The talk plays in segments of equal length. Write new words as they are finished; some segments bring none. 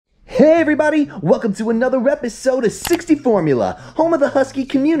Hey everybody, welcome to another episode of 60 Formula, home of the Husky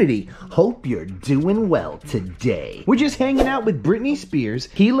community. Hope you're doing well today. We're just hanging out with Britney Spears,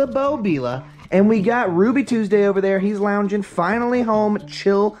 Gila Bobila, and we got Ruby Tuesday over there. He's lounging, finally home,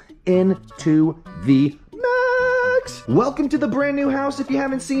 chill into the max. Welcome to the brand new house. If you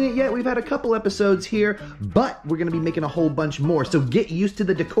haven't seen it yet, we've had a couple episodes here, but we're gonna be making a whole bunch more. So get used to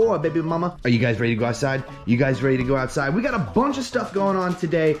the decor, baby mama. Are you guys ready to go outside? You guys ready to go outside? We got a bunch of stuff going on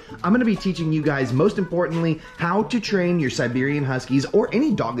today. I'm gonna be teaching you guys, most importantly, how to train your Siberian Huskies or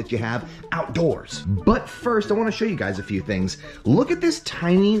any dog that you have outdoors. But first, I wanna show you guys a few things. Look at this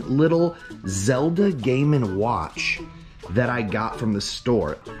tiny little Zelda Game & Watch that I got from the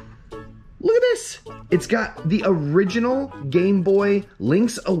store. Look at this. It's got the original Game Boy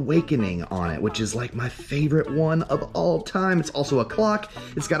Link's Awakening on it, which is like my favorite one of all time. It's also a clock.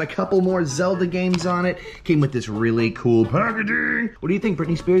 It's got a couple more Zelda games on it. Came with this really cool packaging. What do you think,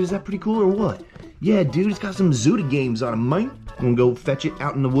 Britney Spears? Is that pretty cool or what? Yeah, dude, it's got some Zuda games on it, mate. You wanna go fetch it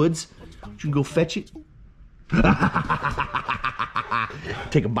out in the woods? You can go fetch it?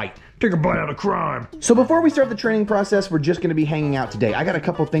 Take a bite. Take a bite out of crime. So before we start the training process, we're just gonna be hanging out today. I got a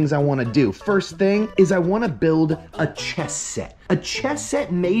couple things I wanna do. First thing is I wanna build a chess set. A chess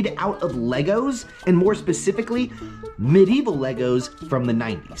set made out of Legos, and more specifically, medieval Legos from the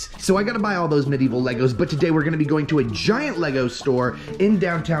 90s. So I gotta buy all those medieval Legos, but today we're gonna be going to a giant Lego store in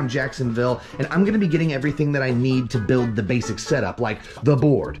downtown Jacksonville, and I'm gonna be getting everything that I need to build the basic setup, like the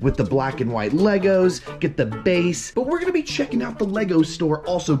board with the black and white Legos, get the base, but we're gonna be checking out the Lego store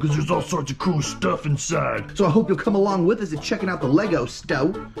also because there's all sorts of cool stuff inside. So I hope you'll come along with us and checking out the Lego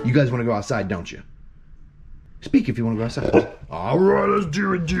store. You guys wanna go outside, don't you? Speak if you wanna go outside. All right, let's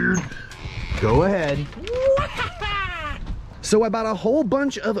do it, dude. Go ahead. So I bought a whole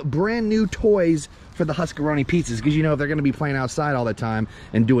bunch of brand new toys for the Huskaroni pizzas, because you know if they're gonna be playing outside all the time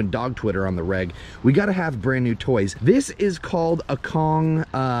and doing dog Twitter on the reg, we gotta have brand new toys. This is called a Kong,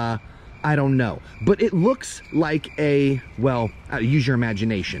 I don't know, but it looks like a, well, use your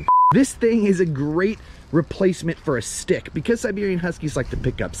imagination. This thing is a great replacement for a stick, because Siberian Huskies like to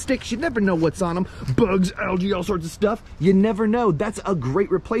pick up sticks. You never know what's on them. Bugs, algae, all sorts of stuff. You never know. That's a great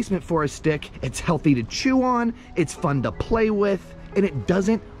replacement for a stick. It's healthy to chew on, it's fun to play with, and it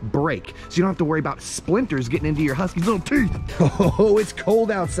doesn't break. So you don't have to worry about splinters getting into your Husky's little teeth. Oh, it's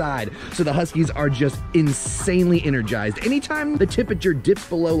cold outside. So the Huskies are just insanely energized. Anytime the temperature dips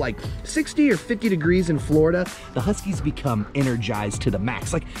below like 60 or 50 degrees in Florida, the Huskies become energized to the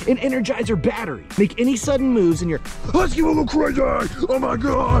max, like an Energizer battery. Make any sudden moves and your Husky will go crazy. Oh my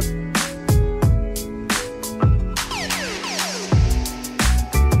God.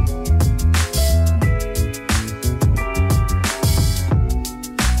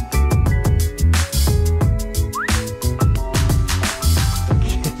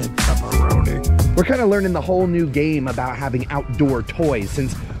 We're kind of learning the whole new game about having outdoor toys.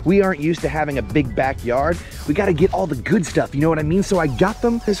 Since we aren't used to having a big backyard, we got to get all the good stuff, you know what I mean? So I got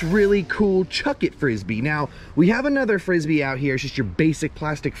them this really cool Chuck It Frisbee. Now, we have another Frisbee out here. It's just your basic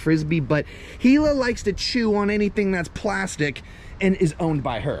plastic Frisbee, but Gila likes to chew on anything that's plastic and is owned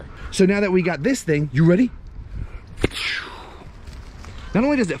by her. So now that we got this thing, you ready? Not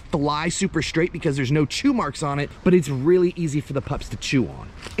only does it fly super straight because there's no chew marks on it, but it's really easy for the pups to chew on.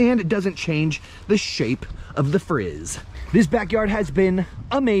 And it doesn't change the shape of the frizz. This backyard has been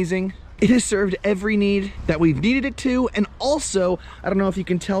amazing. It has served every need that we've needed it to, and also, I don't know if you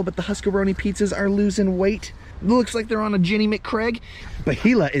can tell, but the Huskaroni pizzas are losing weight. It looks like they're on a Jenny McCraig, but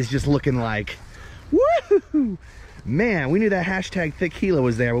Gila is just looking like, woohoo! Man, we knew that hashtag thick Gila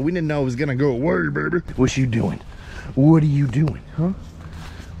was there, but we didn't know it was gonna go away, baby. What's you doing? What are you doing, huh?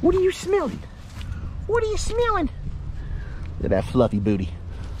 What are you smelling? What are you smelling? Look at that fluffy booty.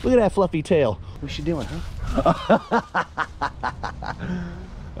 Look at that fluffy tail. What's she doing, huh?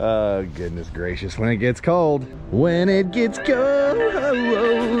 Oh, goodness gracious. When it gets cold. When it gets cold. Come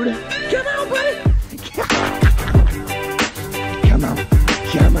on, buddy. Come on. Come on.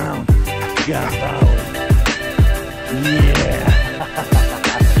 Come on. Yeah.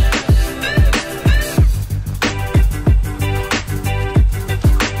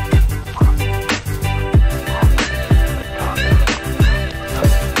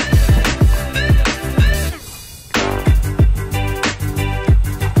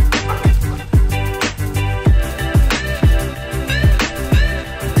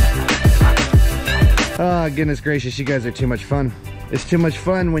 Oh, goodness gracious, you guys are too much fun. It's too much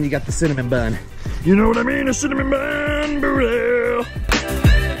fun when you got the cinnamon bun. You know what I mean? A cinnamon bun booty.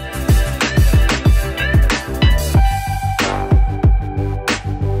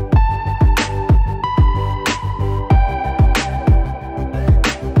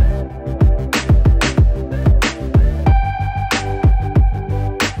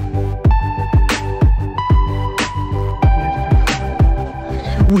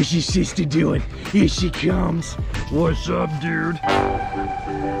 What's your sister doing? Here she comes. What's up, dude?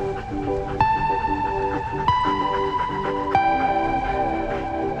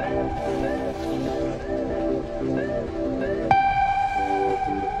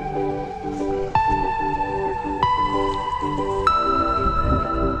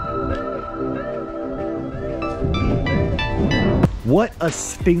 What a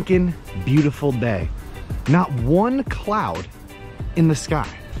stinking beautiful day. Not one cloud in the sky.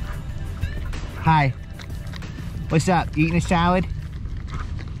 Hi. What's up? You eating a salad?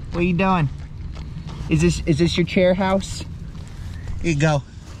 What are you doing? Is this your chair house? Here you go.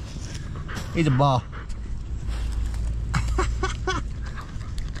 Here's a ball.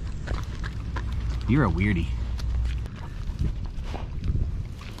 You're a weirdie.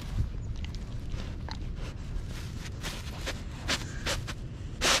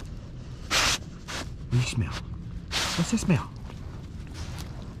 What do you smell? What's that smell?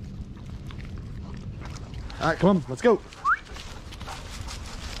 All right, come on, let's go.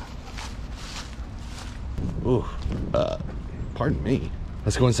 Ooh, pardon me.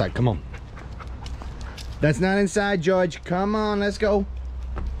 Let's go inside, come on. That's not inside, George. Come on, let's go.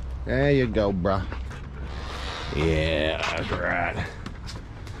 There you go, bruh. Yeah, that's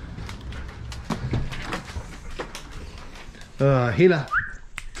right. Gila,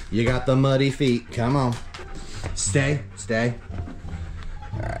 you got the muddy feet. Come on. Stay, stay.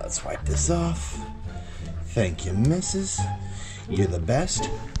 All right, let's wipe this off. Thank you, Mrs. You're the best.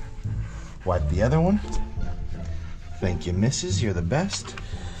 Wipe the other one. Thank you, Mrs. You're the best.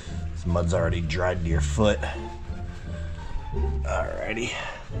 This mud's already dried to your foot. Alrighty.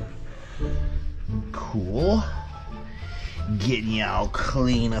 Cool. Getting you all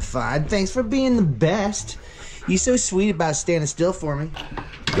cleanified. Thanks for being the best. You're so sweet about standing still for me.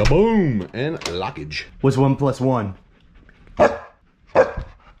 Kaboom! And lockage. What's 1 plus 1?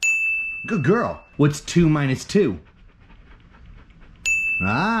 Good girl. What's 2 minus 2?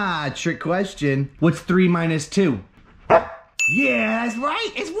 Ah, trick question. What's 3 minus 2? Yeah, that's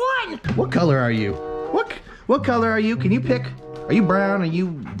right. It's 1. What color are you? What color are you? Can you pick? Are you brown? Are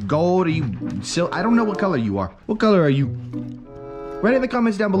you gold? Are you silver? I don't know what color you are. What color are you? Write in the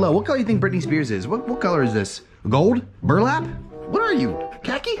comments down below. What color do you think Britney Spears is? What color is this? Gold? Burlap? What are you?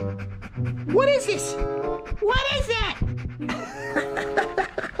 Khaki? What is this? What is that?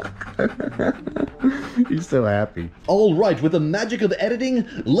 He's so happy. All right, with the magic of editing,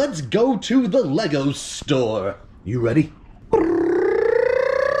 let's go to the Lego store. You ready?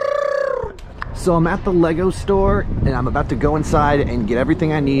 So I'm at the Lego store, and I'm about to go inside and get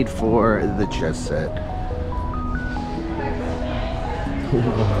everything I need for the chess set.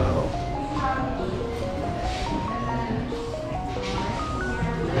 Wow.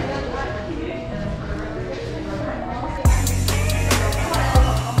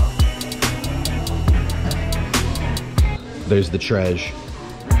 There's the treasure.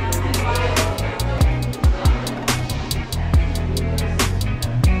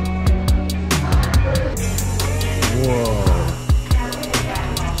 Whoa.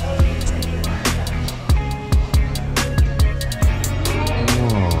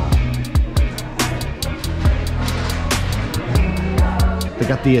 They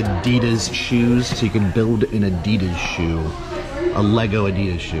got the Adidas shoes, so you can build an Adidas shoe. A Lego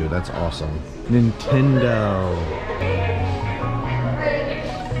Adidas shoe. That's awesome. Nintendo.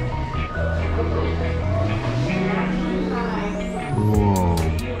 Whoa.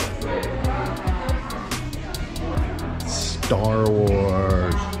 Star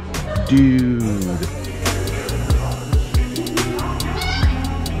Wars. Dude.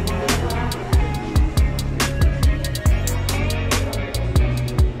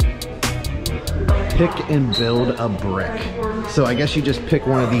 Pick and build a brick. So I guess you just pick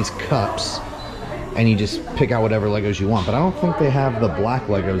one of these cups and you just pick out whatever Legos you want. But I don't think they have the black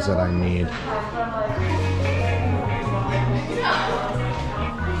Legos that I need.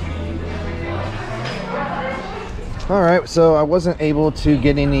 Alright, so I wasn't able to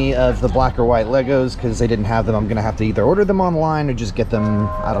get any of the black or white Legos because they didn't have them. I'm going to have to either order them online or just get them,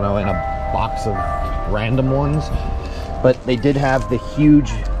 I don't know, in a box of random ones. But they did have the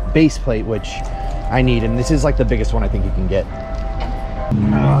huge base plate, which I need, and this is like the biggest one I think you can get.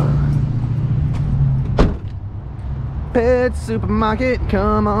 Pet supermarket,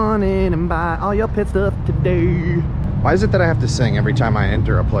 come on in and buy all your pet stuff today. Why is it that I have to sing every time I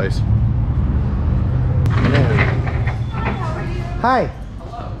enter a place? Hi.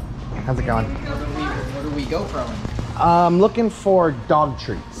 Hello. How's it going? Where do we go from? I'm looking for dog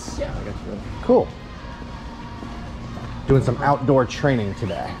treats. Yeah, I got you. Cool. doing some outdoor training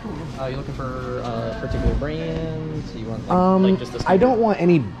today. You looking for particular brands? You want like just I don't want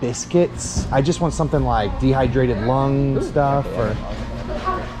any biscuits. I just want something like dehydrated lung stuff or.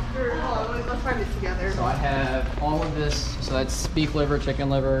 Let's find it together. So I have all of this. So that's beef liver, chicken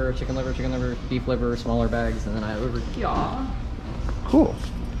liver, beef liver, smaller bags, and then I have over here. Cool.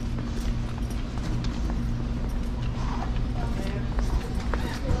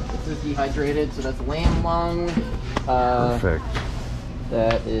 This is dehydrated, so that's lamb lung. Perfect.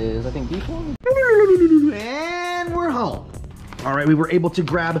 That is, I think, beef lung. And we're home. All right, we were able to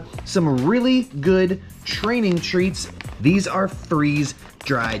grab some really good training treats. These are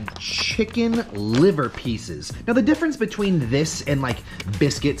freeze-dried chicken liver pieces. Now, the difference between this and like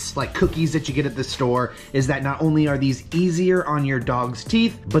biscuits, like cookies that you get at the store, is that not only are these easier on your dog's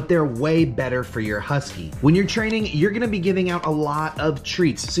teeth, but they're way better for your husky. When you're training, you're gonna be giving out a lot of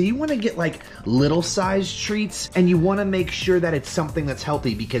treats. So you wanna get like little sized treats, and you wanna make sure that it's something that's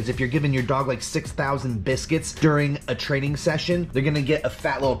healthy, because if you're giving your dog like 6,000 biscuits during a training session, they're gonna get a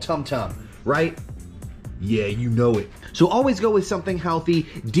fat little tum-tum, right? Yeah, you know it. So always go with something healthy.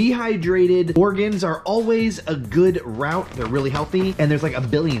 Dehydrated organs are always a good route. They're really healthy, and there's like 1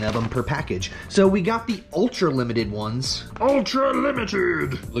 billion of them per package. So we got the ultra limited ones. Ultra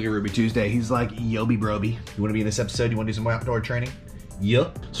limited! Look at Ruby Tuesday. He's like, Yobi Broby. You wanna be in this episode? You wanna do some outdoor training?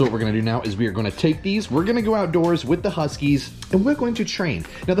 Yup. So what we're gonna do now is we are gonna take these, we're gonna go outdoors with the Huskies, and we're going to train.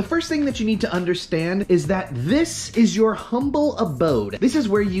 Now, the first thing that you need to understand is that this is your humble abode. This is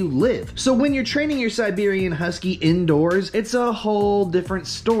where you live. So when you're training your Siberian Husky indoors, it's a whole different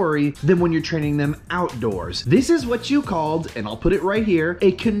story than when you're training them outdoors. This is what you called, and I'll put it right here,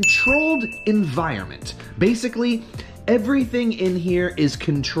 a controlled environment. Basically, everything in here is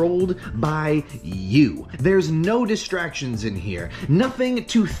controlled by you. There's no distractions in here, nothing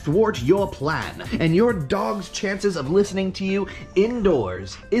to thwart your plan, and your dog's chances of listening to you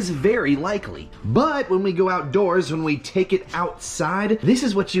indoors is very likely. But when we go outdoors, when we take it outside, this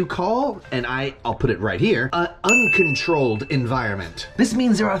is what you call, and I'll put it right here, an uncontrolled environment. This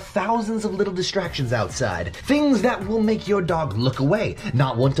means there are thousands of little distractions outside, things that will make your dog look away,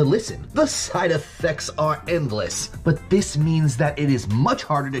 not want to listen. The side effects are endless. But this means that it is much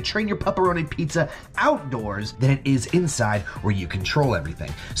harder to train your pepperoni pizza outdoors than it is inside, where you control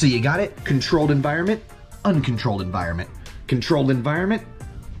everything. So you got it? Controlled environment, uncontrolled environment. Controlled environment,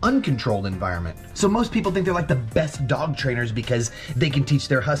 uncontrolled environment. So most people think they're like the best dog trainers because they can teach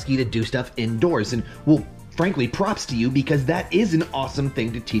their husky to do stuff indoors. And well, frankly, props to you, because that is an awesome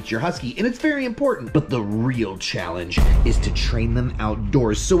thing to teach your husky, and it's very important. But the real challenge is to train them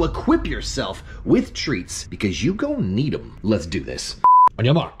outdoors. So equip yourself with treats, because you gon' need them. Let's do this. On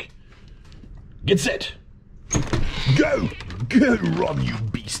your mark, get set, go! Go run, you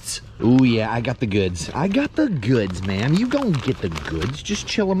beasts! Ooh yeah, I got the goods. I got the goods, man. You gon' get the goods, just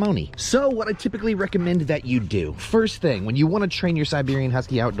chill-a-moni. So what I typically recommend that you do, first thing, when you wanna train your Siberian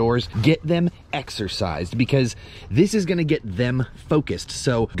Husky outdoors, get them exercised, because this is gonna get them focused.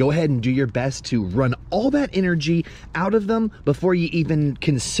 So go ahead and do your best to run all that energy out of them before you even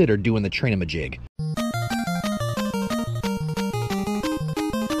consider doing the train-a-majig.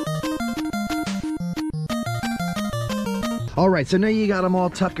 All right, so now you got them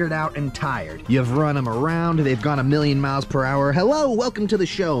all tuckered out and tired. You've run them around, they've gone 1,000,000 miles per hour. Hello, welcome to the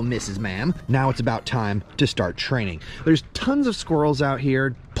show, Mrs. Ma'am. Now it's about time to start training. There's tons of squirrels out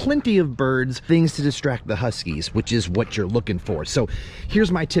here, plenty of birds, things to distract the Huskies, which is what you're looking for. So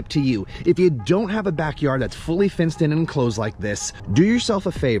here's my tip to you. If you don't have a backyard that's fully fenced in and enclosed like this, do yourself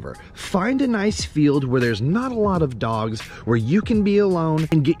a favor. Find a nice field where there's not a lot of dogs, where you can be alone,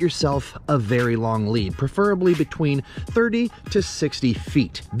 and get yourself a very long lead, preferably between 30 to 60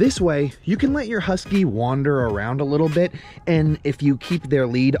 feet. This way, you can let your Husky wander around a little bit, and if you keep their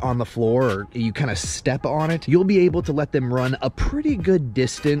lead on the floor, or you kind of step on it, you'll be able to let them run a pretty good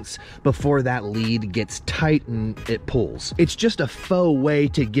distance before that lead gets tight and it pulls. It's just a faux way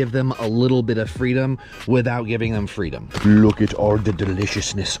to give them a little bit of freedom without giving them freedom. Look at all the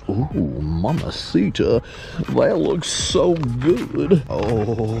deliciousness. Ooh, mamacita. That looks so good.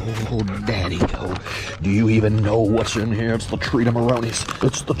 Oh, daddy go. Do you even know what's in here? It's the treat-a-maronis.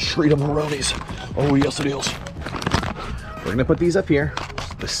 It's the treat-a-maronis. Oh, yes it is. We're gonna put these up here.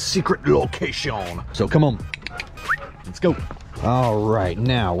 The secret location. So come on, let's go. All right,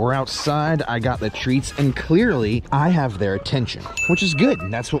 now we're outside. I got the treats, and clearly I have their attention, which is good,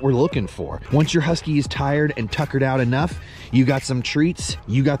 and that's what we're looking for. Once your Husky is tired and tuckered out enough, you got some treats,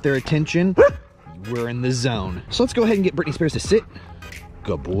 you got their attention, we're in the zone. So let's go ahead and get Britney Spears to sit.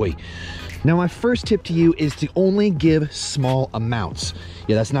 Good boy. Now, my first tip to you is to only give small amounts.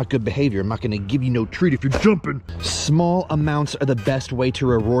 Yeah, that's not good behavior. I'm not gonna give you no treat if you're jumping. Small amounts are the best way to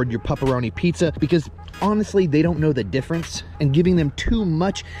reward your pepperoni pizza because honestly, they don't know the difference, and giving them too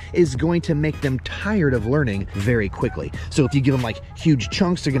much is going to make them tired of learning very quickly. So if you give them like huge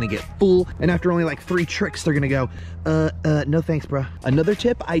chunks, they're gonna get full, and after only like 3 tricks, they're gonna go, no thanks, bruh. Another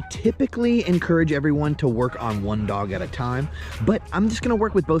tip, I typically encourage everyone to work on one dog at a time, but I'm just gonna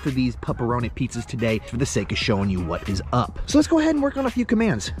work with both of these pepperoni pizzas today for the sake of showing you what is up. So let's go ahead and work on a few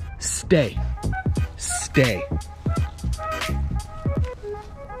commands. Stay, stay.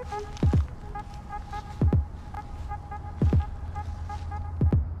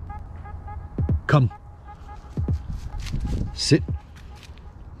 Come. Sit.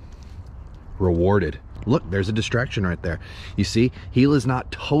 Rewarded. Look, there's a distraction right there. You see, Gila's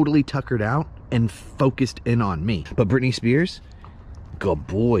not totally tuckered out and focused in on me. But Britney Spears, good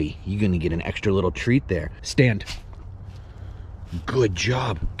boy, you're gonna get an extra little treat there. Stand. Good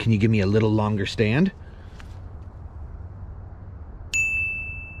job. Can you give me a little longer stand?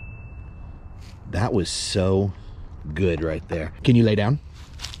 That was so good right there. Can you lay down?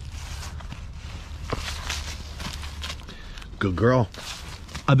 Good girl.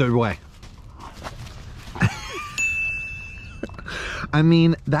 Other way. I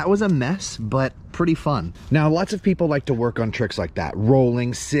mean, that was a mess, but pretty fun. Now, lots of people like to work on tricks like that,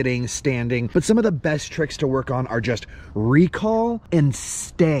 rolling, sitting, standing, but some of the best tricks to work on are just recall and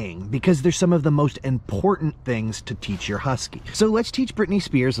staying, because they're some of the most important things to teach your husky. So let's teach Britney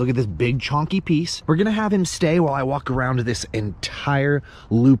Spears. Look at this big chonky piece. We're gonna have him stay while I walk around this entire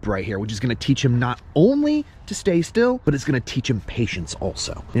loop right here, which is gonna teach him not only to stay still, but it's gonna teach him patience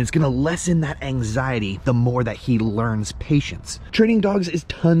also. And it's gonna lessen that anxiety the more that he learns patience. Training dogs is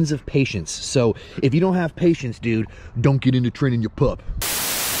tons of patience. So if you don't have patience, dude, don't get into training your pup.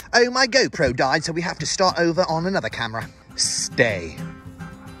 Oh, my GoPro died, so we have to start over on another camera. Stay.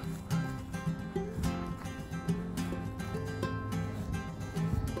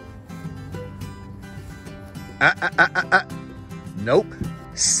 Nope.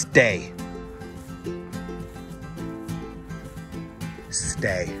 Stay.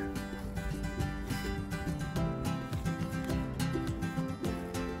 Stay.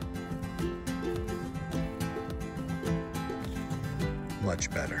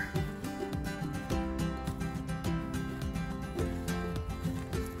 Much better.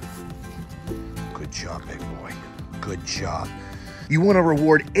 Good job, big boy. Good job. You want to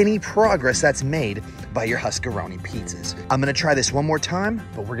reward any progress that's made by your Huskaroni pizzas. I'm going to try this one more time,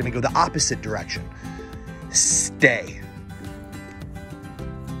 but we're going to go the opposite direction. Stay.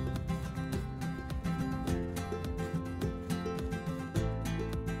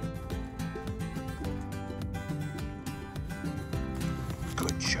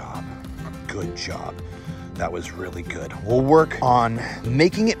 Good job. Good job. That was really good. We'll work on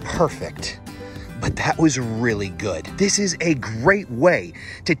making it perfect, but that was really good. This is a great way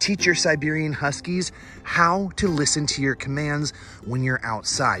to teach your Siberian Huskies how to listen to your commands when you're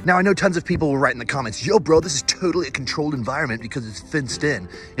outside. Now, I know tons of people will write in the comments, yo, bro, this is totally a controlled environment because it's fenced in.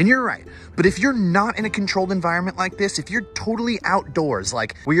 And you're right. But if you're not in a controlled environment like this, if you're totally outdoors,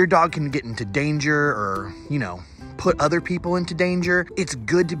 like where your dog can get into danger or, you know, put other people into danger, it's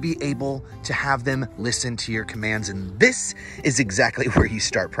good to be able to have them listen to your commands, and this is exactly where you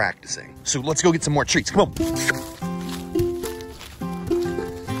start practicing. So let's go get some more treats. Come on.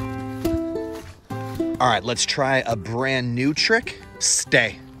 All right, let's try a brand new trick.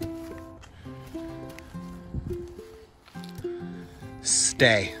 Stay.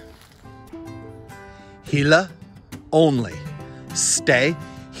 Stay. Gila only. Stay.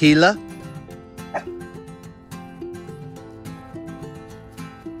 Gila.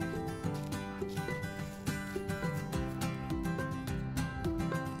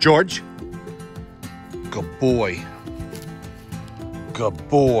 George. Good boy. Good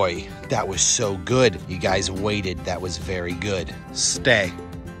boy. That was so good. You guys waited. That was very good. Stay.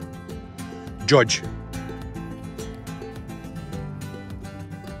 George.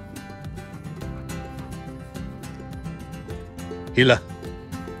 Gila.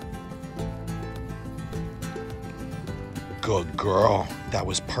 Good girl. That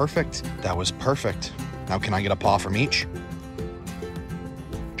was perfect. That was perfect. Now can I get a paw from each?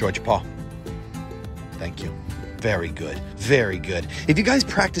 George, paw. Thank you. Very good. Very good. If you guys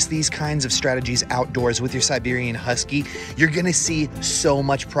practice these kinds of strategies outdoors with your Siberian Husky, you're going to see so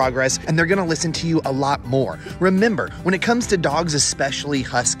much progress and they're going to listen to you a lot more. Remember, when it comes to dogs, especially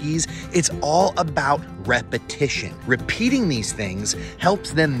Huskies, it's all about repetition. Repeating these things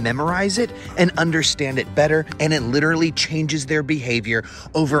helps them memorize it and understand it better, and it literally changes their behavior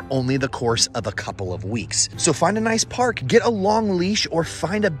over only the course of a couple of weeks. So find a nice park, get a long leash, or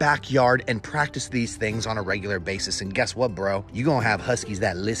find a backyard and practice these things on a regular basis. And guess what, bro? You're gonna have Huskies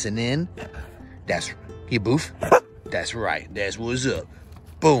that listen in. That's, you boof? That's right, that's what's up.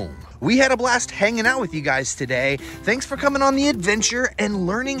 Boom. We had a blast hanging out with you guys today. Thanks for coming on the adventure and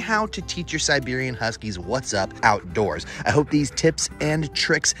learning how to teach your Siberian Huskies what's up outdoors. I hope these tips and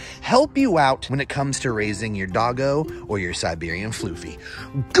tricks help you out when it comes to raising your doggo or your Siberian floofy.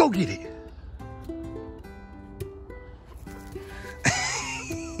 Go get it.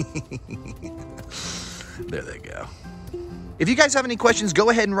 There they go. If you guys have any questions,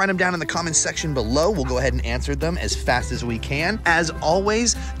 go ahead and write them down in the comments section below. We'll go ahead and answer them as fast as we can. As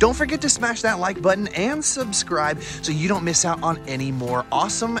always, don't forget to smash that like button and subscribe so you don't miss out on any more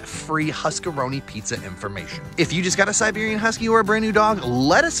awesome free Huskaroni pizza information. If you just got a Siberian Husky or a brand new dog,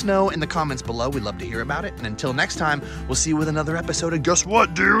 let us know in the comments below. We'd love to hear about it. And until next time, we'll see you with another episode of guess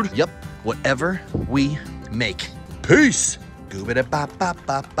what, dude? Yep, whatever we make. Peace.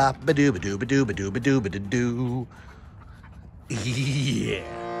 Goobada-bop-bop-bop-bop-ba-doo-ba-doo-ba-doo-ba-doo-ba-doo-ba-doo.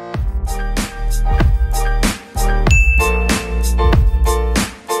 Yeah.